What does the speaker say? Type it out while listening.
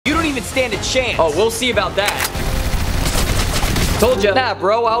even stand a chance. Oh, we'll see about that. Told ya. Nah,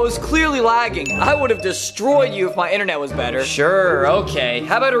 bro, I was clearly lagging. I would have destroyed you if my internet was better. Sure, okay.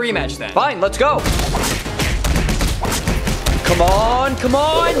 How about a rematch then? Fine, let's go. Come on, come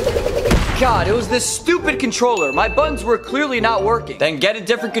on. God, it was this stupid controller. My buttons were clearly not working. Then get a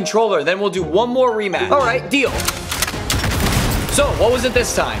different controller, then we'll do one more rematch. Alright, deal. So, what was it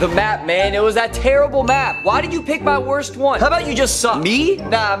this time? The map, man. It was that terrible map. Why did you pick my worst one? How about you just suck? Me?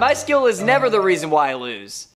 Nah, my skill is never the reason why I lose.